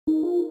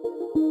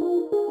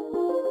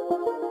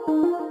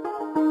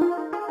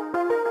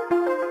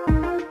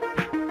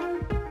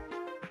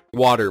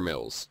Water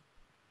mills.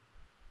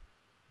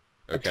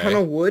 A Okay. ton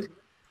of wood?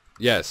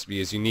 Yes,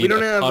 because you We need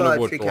don't a have ton of a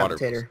wood tree for water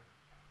mills. computator.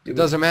 It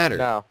doesn't matter.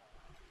 No.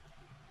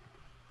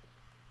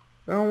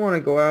 I don't want to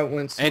go out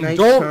when it's And nighttime.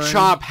 don't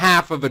chop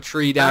half of a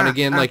tree down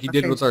again like you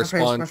did with our my face,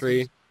 spawn my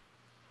tree. face.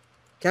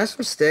 Can I have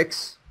some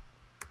sticks?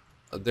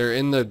 They're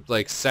in the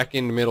like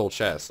second middle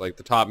chest, like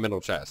the top middle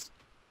chest.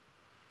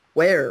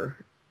 Where?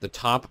 The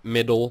top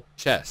middle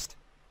chest.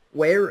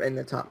 Where in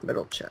the top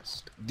middle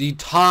chest? The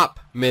top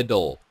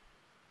middle.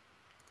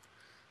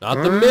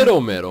 Not the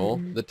middle,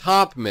 the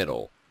top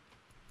middle.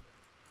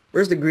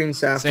 Where's the green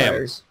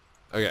sapphires?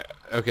 Okay,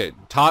 okay.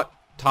 Top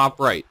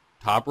right.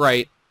 Top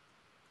right.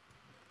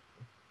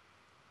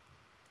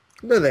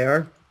 There they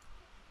are.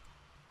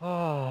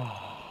 Oh.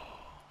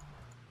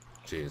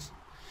 Jeez.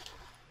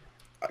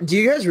 Do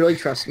you guys really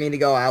trust me to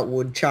go out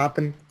wood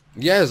chopping?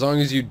 Yeah, as long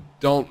as you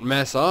don't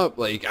mess up.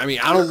 Like, I mean,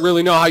 I don't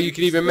really know how you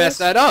could even mess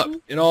that up,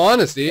 in all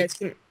honesty.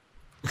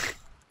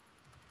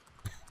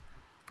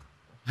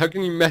 How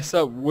can you mess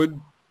up wood?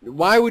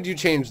 Why would you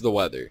change the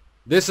weather?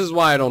 This is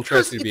why I don't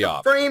trust you to be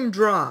off. Frame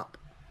drop.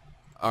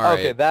 All right.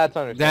 Okay, that's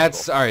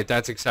understandable. All right.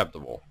 That's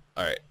acceptable.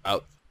 All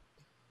right.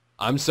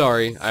 I'm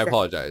sorry. I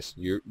apologize.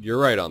 You're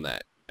right on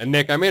that. And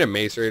Nick, I made a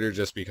Mace Raider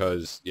just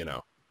because, you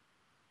know.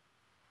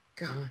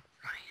 God, Ryan.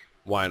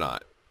 Why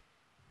not?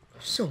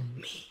 You're so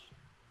mean.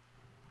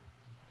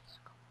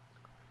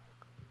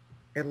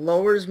 It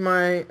lowers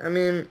my... I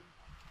mean...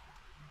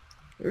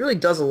 It really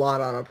does a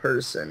lot on a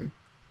person.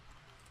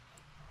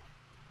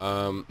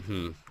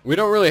 We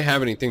don't really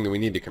have anything that we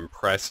need to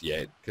compress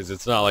yet, because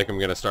it's not like I'm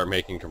going to start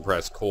making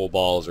compressed coal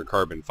balls or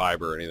carbon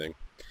fiber or anything.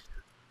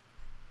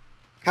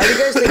 How do you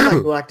guys think my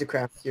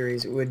Galacticraft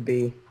series would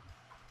be?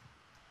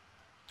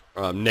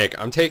 Nick,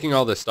 I'm taking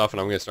all this stuff and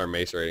I'm going to start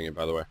Mace Raiding it,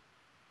 by the way.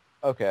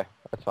 Okay,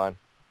 that's fine.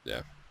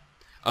 Yeah.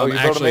 Oh, you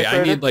built a actually, Mace I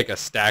Raider? need like a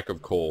stack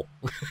of coal.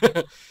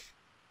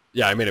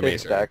 Yeah, I made a Big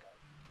Mace Raider. stack.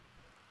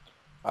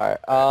 Alright,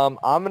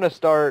 I'm gonna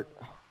start...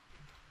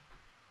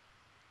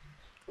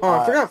 Oh,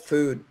 I forgot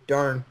food.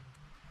 Darn.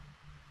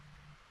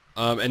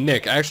 And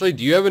Nick, actually,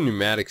 do you have a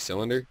pneumatic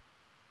cylinder?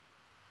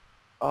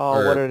 Oh,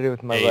 Or what did I do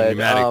with my a lead?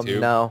 pneumatic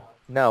tube? No.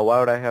 No, why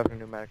would I have a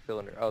pneumatic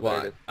cylinder? Oh, there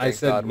Well, it is. I Thank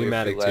said God we have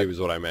pneumatic lead. tube is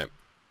what I meant.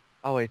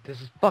 Oh, wait, this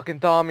is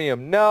fucking thaumium.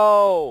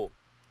 No!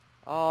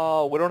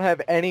 Oh, we don't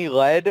have any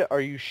lead?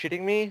 Are you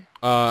shitting me?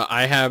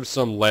 I have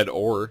some lead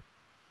ore.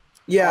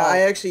 Yeah, I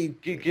actually...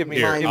 Give me...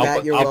 Here, Mind I'll, that,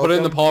 put, you're I'll put it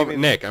in the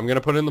welcome. Nick, I'm gonna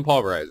put it in the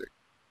pulverizer.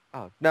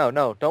 Oh,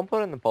 no, don't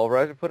put it in the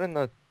pulverizer. Put it in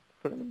the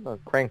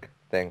crank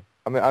thing.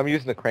 I'm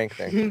using the crank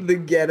thing. The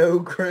ghetto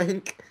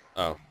crank.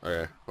 Oh,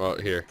 okay. Well,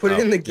 here. Put it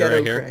in the you're ghetto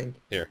right here? crank.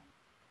 Here.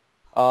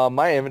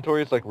 My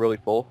inventory is like really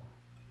full.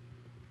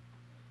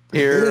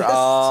 Here,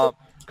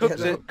 cook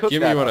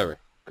Give that me whatever. Up.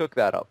 Cook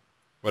that up.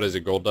 What is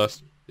it, gold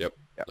dust? Yep.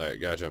 Yep.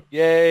 Alright, gotcha.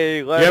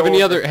 Yay! Do you have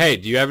any other, hey,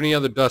 do you have any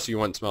other dust you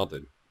want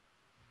smelted?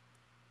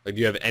 Like,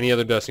 do you have any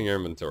other dust in your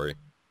inventory?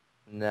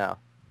 No.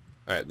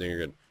 Alright, then you're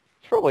good.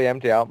 Should probably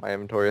empty out my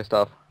inventory of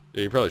stuff.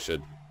 Yeah, you probably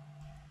should.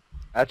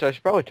 Actually, I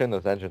should probably turn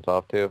those engines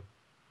off, too.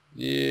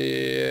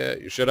 Yeah,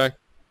 should I?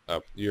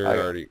 Oh, you're Okay.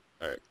 already,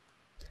 alright.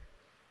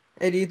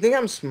 Hey, do you think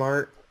I'm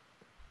smart?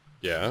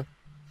 Yeah.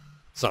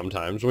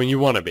 Sometimes, when you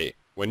want to be.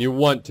 When you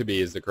want to be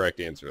is the correct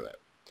answer to that.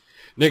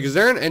 Nick, is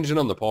there an engine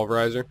on the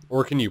pulverizer?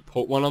 Or can you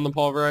put one on the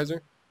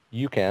pulverizer?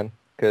 You can,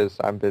 because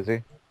I'm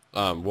busy.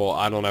 Well,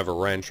 I don't have a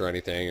wrench or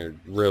anything, or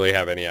really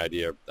have any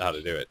idea how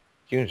to do it.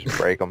 You can just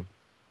break them.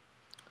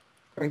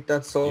 I think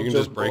that's so. You can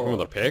just break them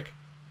with a pick?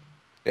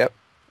 Yep.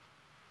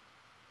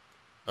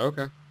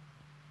 Okay.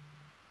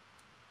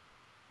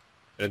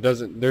 It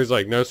doesn't, there's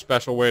like no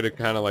special way to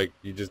kind of like,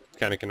 you just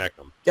kind of connect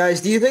them.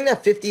 Guys, do you think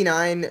that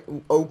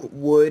 59 oak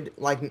wood,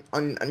 like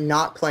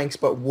not planks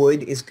but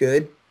wood, is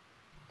good?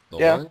 The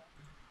Yeah.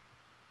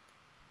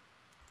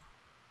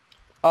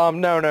 what?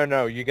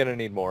 No. You're gonna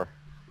need more.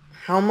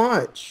 How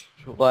much?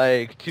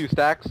 Like 2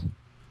 stacks?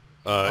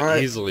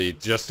 Alright. Easily,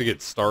 just to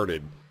get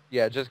started.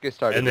 Yeah, just get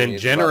started. And You then need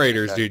about 2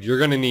 generators, stacks. dude, you're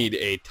going to need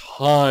a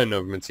ton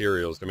of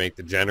materials to make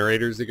the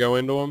generators that go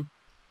into them.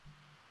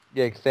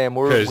 Yeah, Sam,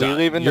 we're Because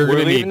leaving, you're we're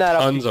going to leaving need that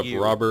tons up of to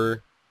you.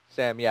 rubber.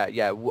 Sam,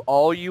 yeah.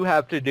 All you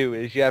have to do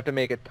is you have to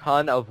make a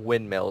ton of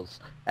windmills.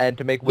 And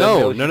to make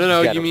No, windmills...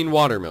 no, get you them. mean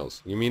water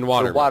mills. You mean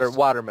water mills.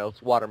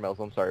 Water mills,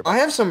 I'm sorry. I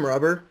have some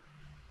rubber.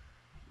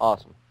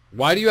 Awesome.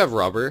 Why do you have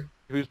rubber?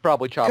 Who's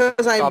probably chopping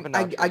Because down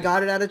I trees.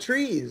 got it out of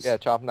trees. Yeah,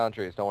 chopping down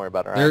trees. Don't worry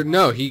about it, right?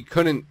 No, he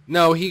couldn't.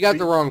 No, he got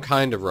the wrong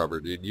kind of rubber,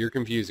 dude. You're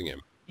confusing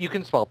him. You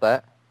can smelt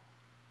that.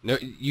 No,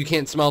 you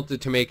can't smelt it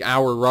to make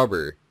our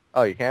rubber.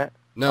 Oh, you can't?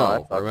 No, Oh,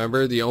 that sucks.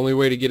 remember? The only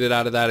way to get it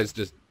out of that is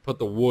just put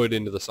the wood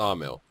into the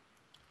sawmill.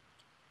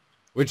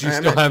 Which you I'm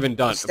still at haven't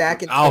done.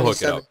 Stacking I'll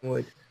hook it 27 up.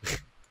 wood.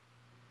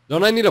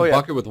 Don't I need a Oh, yeah.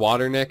 bucket with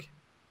water, Nick?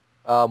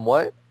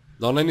 What?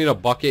 Don't I need a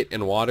bucket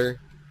and water?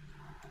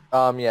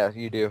 Yeah,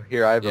 you do.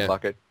 Here, I have Yeah. a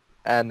bucket.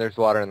 And there's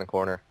water in the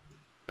corner.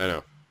 I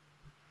know.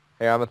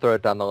 Here, I'm gonna throw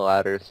it down the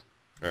ladders.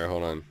 Alright,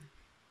 hold on.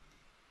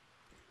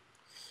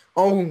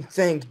 Oh,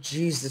 thank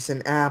Jesus,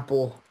 an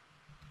apple.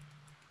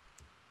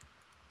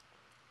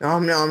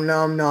 Nom nom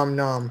nom nom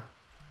nom.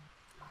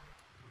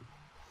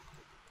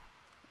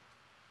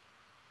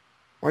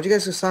 Why'd you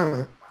guys go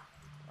silent?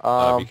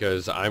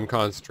 Because I'm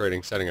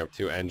concentrating setting up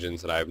 2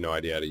 engines that I have no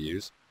idea how to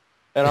use.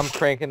 And I'm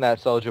cranking that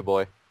Soldier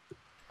Boy.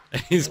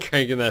 He's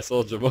cranking that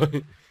Soldier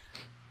Boy.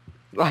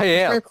 I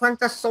am. Crank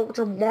that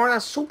Soldier Boy,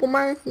 that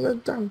Superman from the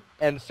dumb.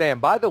 And Sam,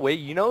 by the way,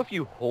 you know if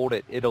you hold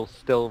it, it'll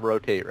still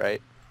rotate,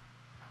 right?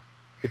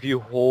 If you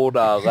hold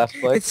left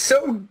click. It's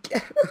so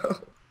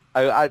ghetto.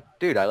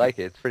 Dude, I like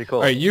it. It's pretty cool.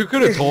 Alright, you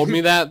could have told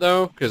me that,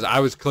 though, because I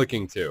was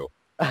clicking too.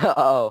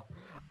 Oh,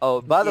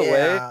 by the way,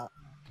 Yeah.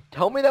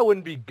 tell me that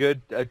wouldn't be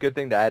a good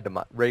thing to add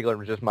to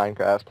regular just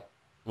Minecraft.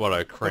 What,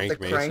 a crank the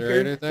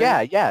macerator thing?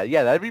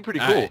 Yeah, that'd be pretty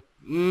cool.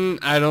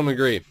 I don't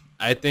agree.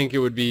 I think it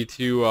would be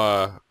too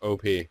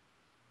OP.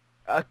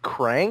 A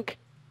crank?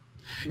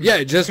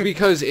 Yeah, just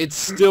because it's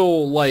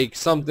still, like,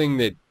 something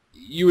that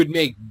you would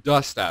make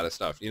dust out of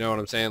stuff. You know what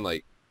I'm saying?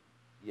 Like,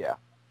 Yeah.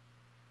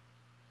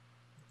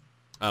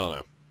 I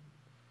don't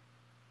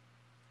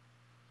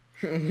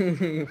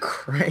know.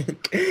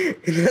 Crank.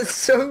 That's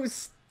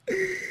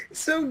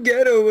so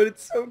ghetto, but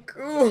it's so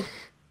cool.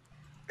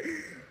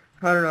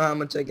 I don't know how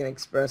much I can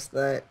express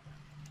that.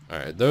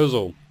 Alright, those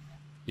will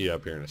heat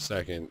up here in a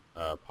second.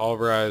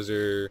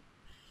 Pulverizer.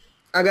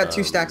 I got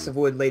 2 stacks of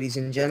wood, ladies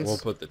and gents. We'll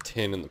put the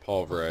tin in the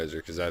pulverizer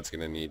because that's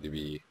going to need to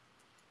be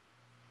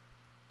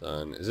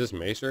done. Is this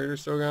macerator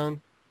still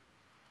going?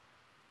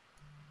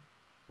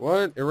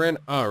 What? It ran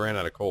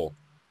out of coal.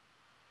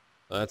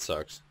 That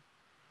sucks.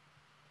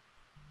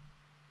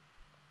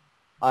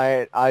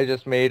 I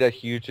just made a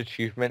huge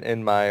achievement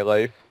in my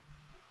life.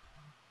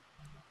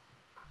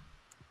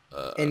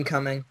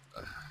 Incoming.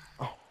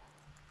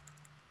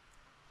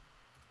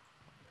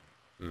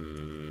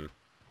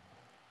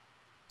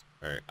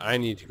 Alright, I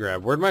need to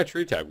grab... Where'd my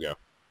tree tab go?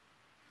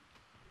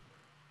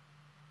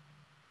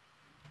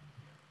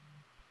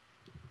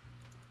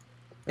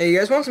 Hey, you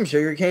guys want some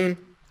sugar cane?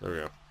 There we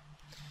go.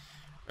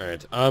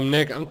 Alright,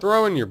 Nick, I'm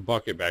throwing your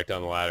bucket back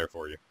down the ladder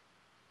for you.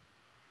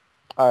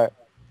 Alright.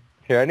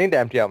 Here, I need to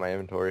empty out my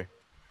inventory.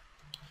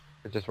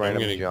 It's just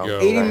random gonna junk. go-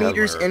 80 right.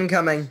 meters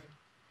incoming.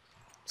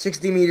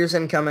 60 meters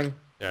incoming.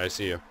 Yeah, I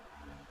see you.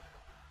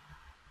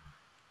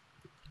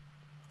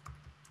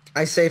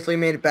 I safely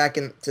made it back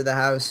into the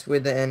house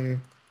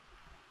within...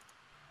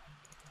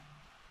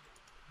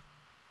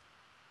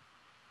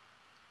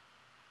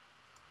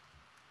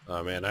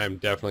 Oh man, I'm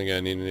definitely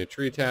gonna need a new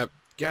tree tap.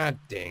 God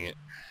dang it.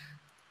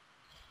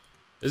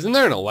 Isn't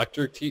there an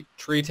electric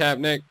tree tap,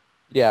 Nick?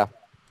 Yeah.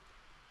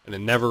 And it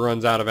never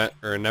runs out of it,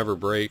 or it never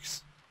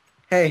breaks?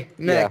 Hey,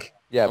 Nick.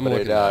 Yeah, I'm but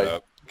looking that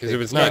up. Because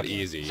if it's not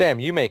easy... Sam,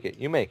 you make it.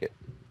 You make it.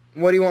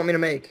 What do you want me to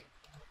make?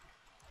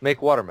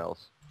 Make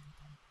watermills.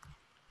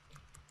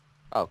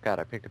 Oh god,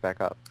 I picked it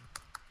back up.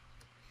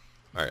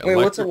 Alright, Wait,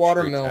 what's a electric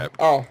water tree mill? tap.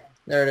 Oh,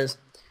 there it is.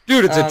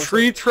 Dude, it's a so-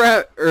 tree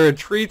trap, or a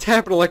tree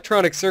tap, an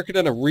electronic circuit,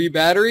 and a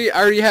re-battery? I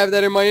already have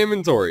that in my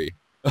inventory.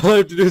 All I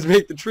have to do is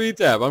make the tree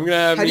tap. I'm gonna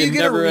have How do me you get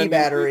a never-ending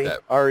re-battery? tree tap.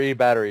 RE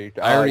battery.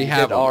 I already you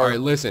have get them. Alright,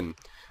 listen.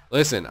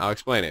 Listen, I'll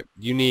explain it.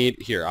 You need...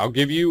 Here, I'll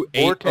give you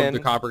 8 Or of 10. the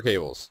copper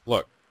cables.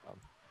 Look.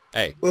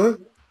 Hey, What?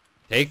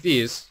 take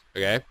these,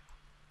 okay?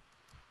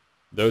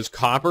 Those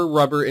copper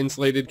rubber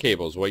insulated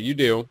cables, what you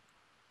do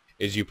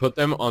is you put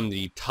them on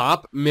the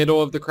top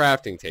middle of the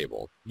crafting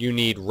table. You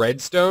need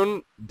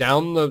redstone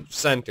down the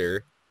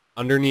center,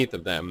 underneath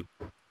of them,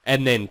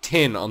 and then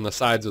tin on the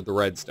sides of the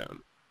redstone.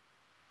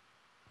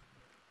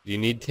 You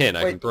need tin.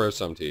 I can Wait. throw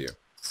some to you.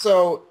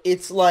 So,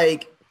 it's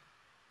like...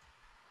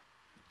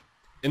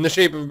 In the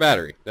shape of a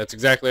battery. That's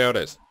exactly how it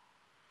is.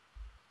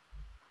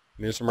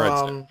 Here's some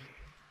redstone.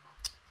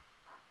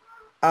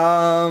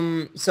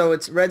 So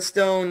it's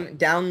redstone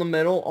down the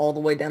middle, all the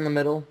way down the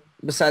middle,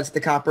 besides the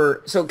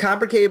copper. So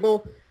copper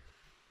cable,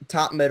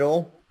 top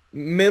middle,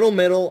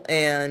 middle,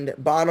 and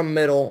bottom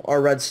middle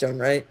are redstone,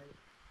 right?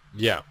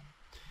 Yeah.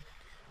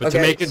 But to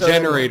Okay, make a so-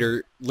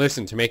 generator,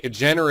 listen, to make a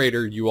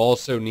generator, you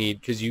also need,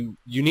 because you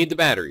need the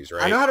batteries,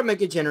 right? I know how to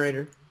make a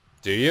generator.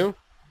 Do you?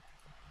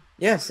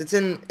 Yes,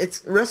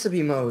 it's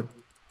recipe mode.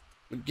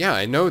 Yeah,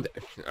 I know that.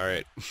 All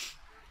right.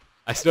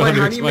 I still Wait, have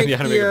to how do you explain make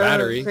how to make a the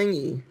battery.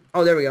 thingy?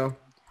 Oh, there we go.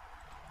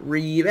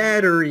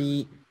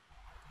 Re-battery.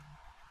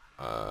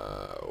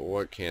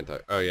 What can't I...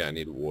 Oh, yeah, I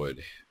need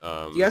wood.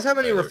 Do you guys have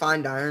any there-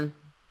 refined iron?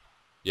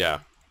 Yeah,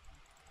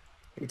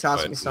 You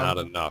toss me but some. not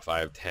enough. I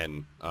have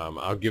 10.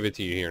 I'll give it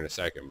to you here in a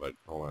second, but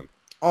hold on.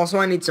 Also,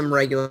 I need some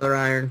regular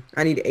iron.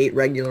 I need 8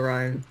 regular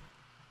iron.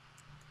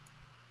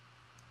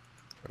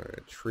 All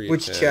right, tree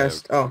Which tap,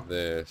 chest? Oh.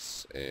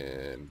 This,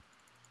 and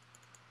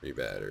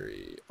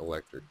re-battery,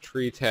 electric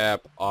tree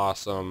tap.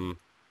 Awesome.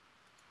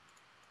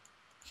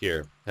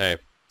 Here. Hey,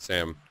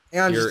 Sam.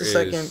 Hang on Here just a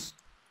second. is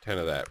 10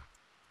 of that.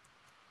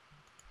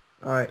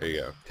 All right. There you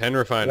go. 10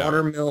 refined iron.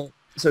 Water mill.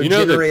 So You know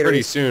that generator pretty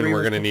is soon 3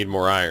 we're going to refined- need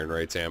more iron,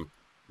 right, Sam?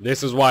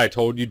 This is why I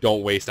told you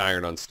don't waste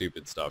iron on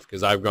stupid stuff,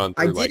 because I've gone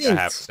I through like a didn't.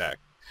 half stack.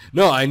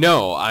 No, I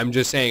know. I'm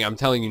just saying, I'm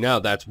telling you now,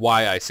 that's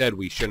why I said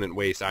we shouldn't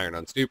waste iron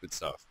on stupid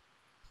stuff.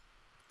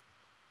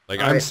 Like,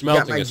 All I'm right, got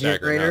smelting my a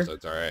stack right now, generator. so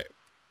it's alright.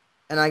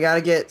 And I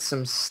gotta get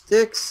some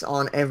sticks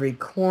on every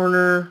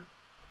corner.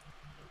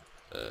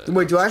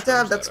 Wait, do I have to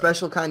have that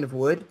special kind of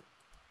wood?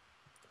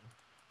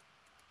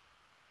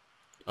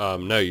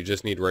 No, you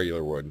just need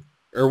regular wood.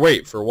 Or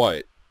wait, for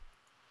what?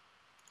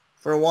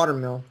 For a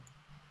watermill.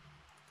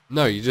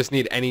 No, you just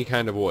need any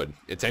kind of wood.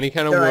 It's any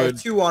kind of There, I wood.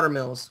 have 2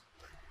 watermills.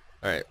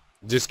 Alright,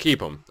 just keep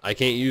them. I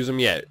can't use them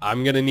yet.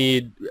 I'm gonna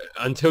need...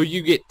 Until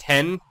you get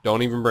 10,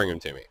 don't even bring them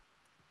to me.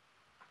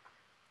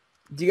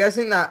 Do you guys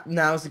think that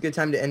now is a good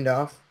time to end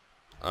off?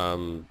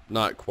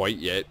 Not quite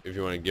yet. If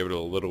you want to give it a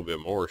little bit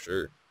more,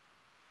 sure.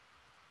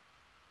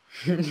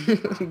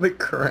 The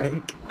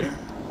crank.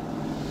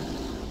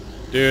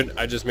 Dude,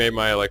 I just made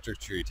my electric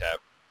tree tap.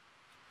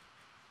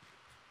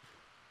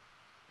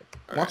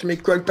 Watch me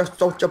crank the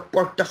soldier,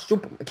 work the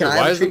super. Dude,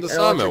 why isn't the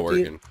sawmill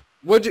working?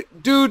 What'd you...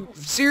 Dude,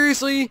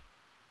 seriously?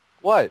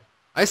 What?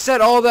 I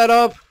set all that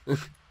up.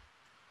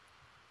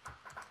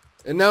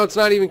 And now it's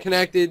not even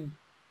connected.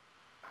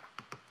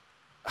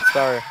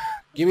 Sorry.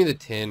 Give me the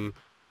tin.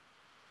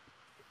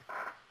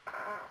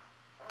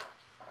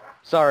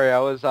 Sorry, I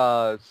was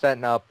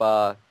setting up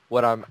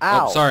what I'm...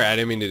 Ow! Oh, sorry, I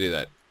didn't mean to do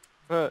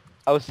that.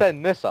 I was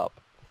setting this up.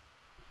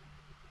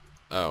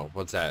 Oh,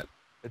 what's that?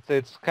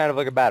 It's kind of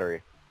like a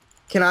battery.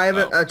 Can I have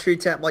Oh. a tree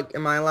tap? Like,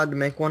 am I allowed to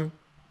make one?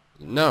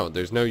 No,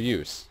 there's no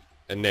use.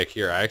 And Nick,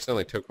 here, I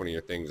accidentally took one of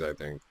your things, I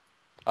think.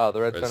 Oh,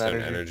 the redstone Redstone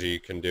energy. energy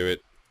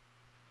conduit.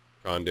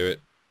 Conduit.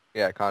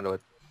 Yeah,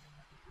 conduit.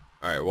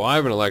 Alright, well I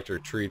have an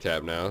electric tree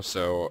tap now,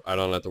 so I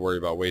don't have to worry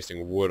about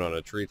wasting wood on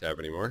a tree tap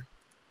anymore.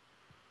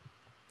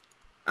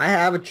 I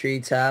have a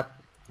tree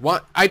tap.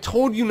 What? I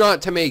told you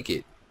not to make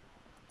it.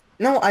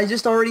 No, I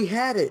just already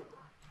had it.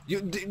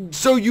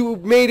 So you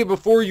made it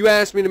before you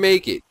asked me to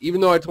make it,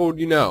 even though I told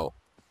you no.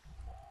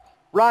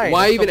 Ryan,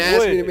 Why it's even some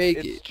ask me wood. to make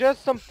It's it?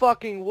 just some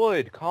fucking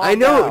wood. Calm I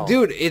know, down.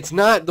 dude, it's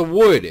not the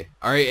wood.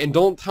 Alright, and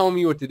don't tell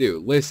me what to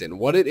do. Listen,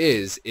 what it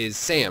is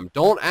Sam,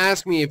 don't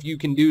ask me if you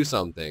can do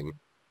something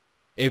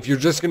if you're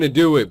just going to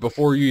do it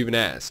before you even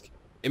ask.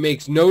 It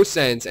makes no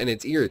sense and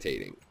it's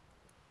irritating.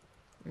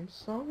 I'm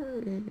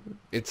sorry.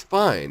 It's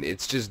fine.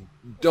 It's just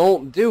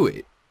don't do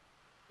it.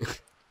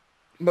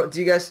 But do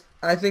you guys...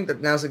 I think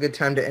that now's a good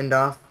time to end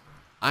off.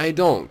 I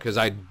don't, because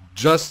I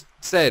just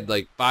said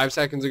like 5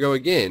 seconds ago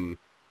again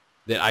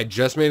that I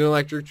just made an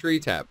electric tree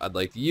tap. I'd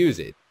like to use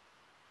it.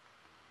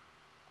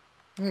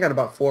 I got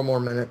about 4 more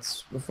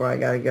minutes before I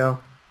gotta go.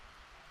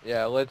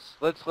 Yeah, let's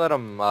let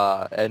them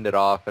end it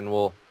off, and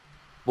we'll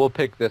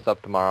pick this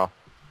up tomorrow.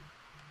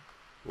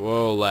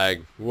 Whoa,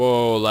 lag.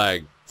 Whoa,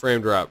 lag. Frame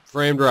drop.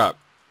 Frame drop.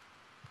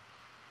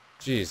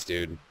 Jeez,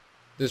 dude.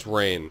 This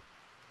rain.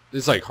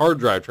 This like hard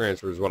drive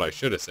transfer is what I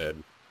should have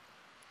said.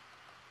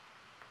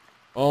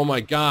 Oh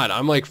my god,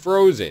 I'm like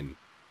frozen.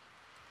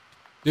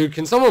 Dude,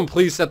 can someone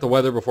please set the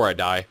weather before I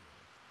die?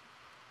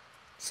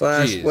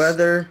 Slash Jeez.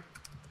 weather.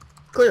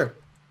 Clear.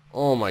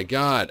 Oh my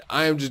god,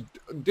 I am just...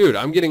 Dude,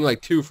 I'm getting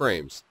like 2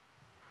 frames.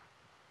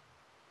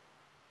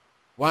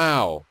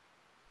 Wow.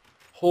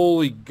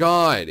 Holy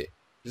god.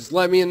 Just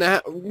let me in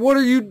the... What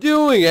are you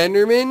doing,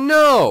 Enderman?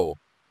 No!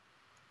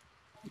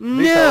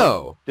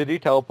 No! Did he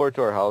teleport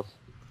to our house?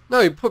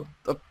 No, he put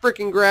a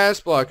freaking grass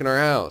block in our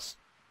house.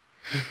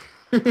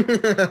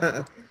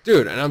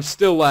 Dude, and I'm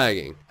still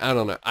lagging. I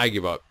don't know. I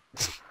give up.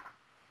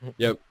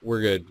 Yep,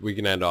 we're good. We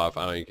can end off.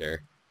 I don't even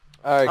care.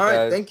 Alright, All right,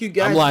 guys. thank you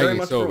guys I'm very lagging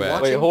much so for bad.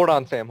 watching. Wait, hold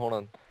on, Sam.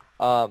 Hold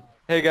on.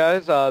 Hey,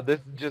 guys. This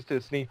is just a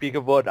sneak peek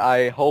of what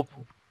I hope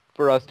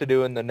for us to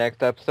do in the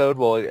next episode.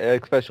 Well,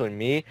 especially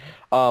me.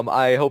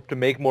 I hope to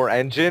make more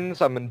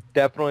engines. I'm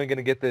definitely going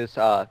to get this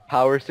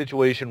power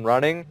situation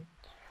running.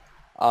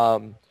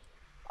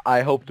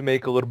 I hope to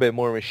make a little bit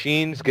more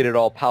machines, get it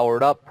all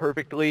powered up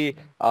perfectly,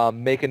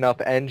 make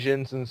enough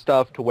engines and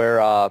stuff to where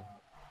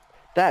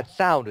that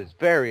sound is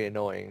very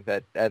annoying,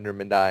 that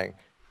Enderman dying.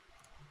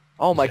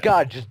 Oh my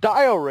god, just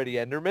die already,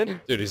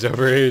 Enderman! Dude, he's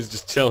over here. He's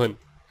just chilling.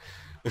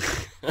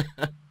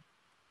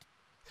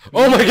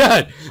 Oh my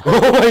god!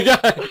 Oh my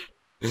god!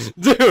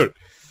 Dude!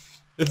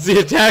 It's the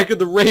attack of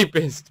the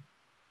rapist!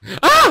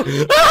 Ah!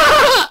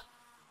 Ah!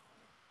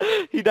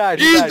 He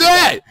died. Eat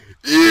that!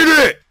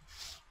 Eat it!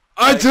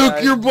 I took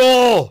guys. your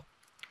ball!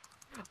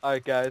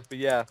 Alright guys, but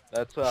yeah,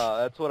 that's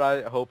what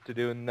I hope to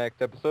do in the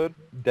next episode.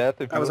 Death,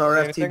 if you That was want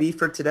our to say anything. FTB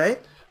for today.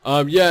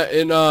 Yeah,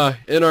 in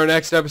our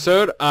next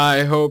episode,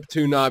 I hope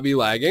to not be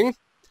lagging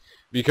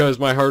because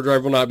my hard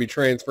drive will not be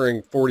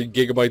transferring 40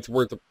 gigabytes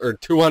worth of, or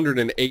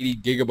 280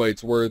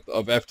 gigabytes worth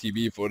of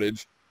FTB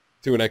footage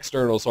to an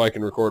external so I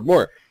can record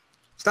more.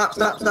 Stop.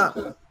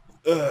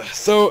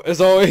 So, as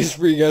always,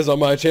 for you guys on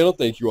my channel,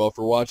 thank you all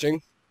for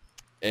watching,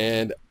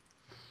 and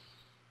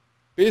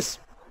peace.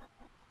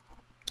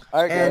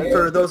 Alright And guys.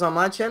 for those on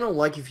my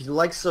channel, if you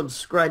like,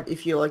 subscribe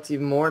if you liked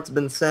even more. It's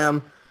been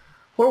Sam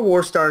or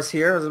War Stars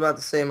here. I was about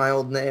to say my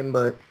old name,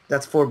 but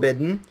that's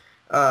forbidden.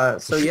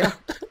 So yeah,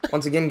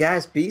 once again,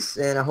 guys, peace,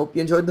 and I hope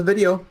you enjoyed the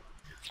video.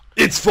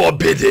 It's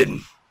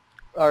forbidden!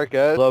 Alright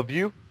guys, love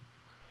you.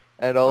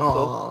 And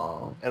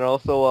also,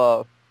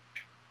 Aww.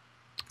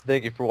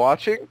 thank you for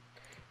watching.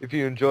 If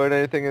you enjoyed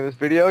anything in this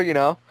video, you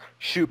know,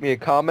 shoot me a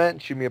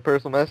comment, shoot me a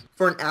personal message.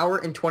 For an hour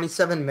and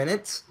 27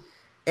 minutes,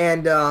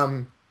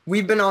 and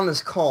we've been on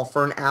this call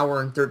for an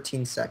hour and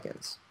 13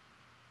 seconds.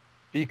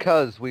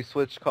 Because we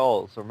switched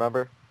calls,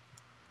 remember?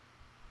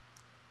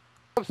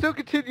 I'm still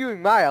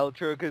continuing my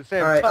outro because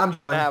Sam Alright, cut I'm me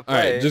done. halfway.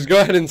 Alright, just go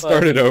ahead and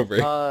start it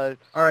over. All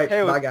right,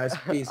 hey, bye guys.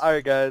 Peace.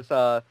 Alright guys,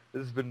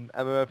 this has been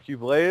MMFQ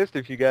Blazed.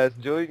 If you guys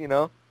enjoyed, you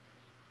know,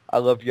 I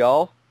love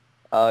y'all.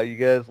 You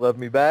guys love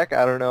me back.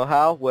 I don't know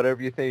how.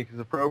 Whatever you think is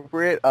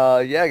appropriate.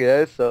 Yeah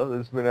guys, so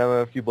this has been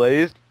MMFQ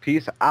Blazed.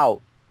 Peace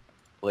out.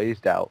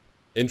 Blazed out.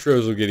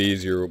 Intros will get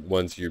easier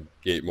once you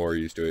get more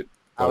used to it.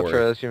 Don't worry.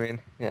 Outros, you mean?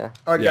 Yeah.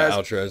 All right, Yeah, guys.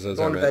 outros. That's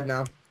Going to what I bed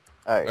meant.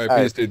 now. Alright,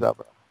 Alright, peace, peace dude. out,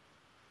 bro.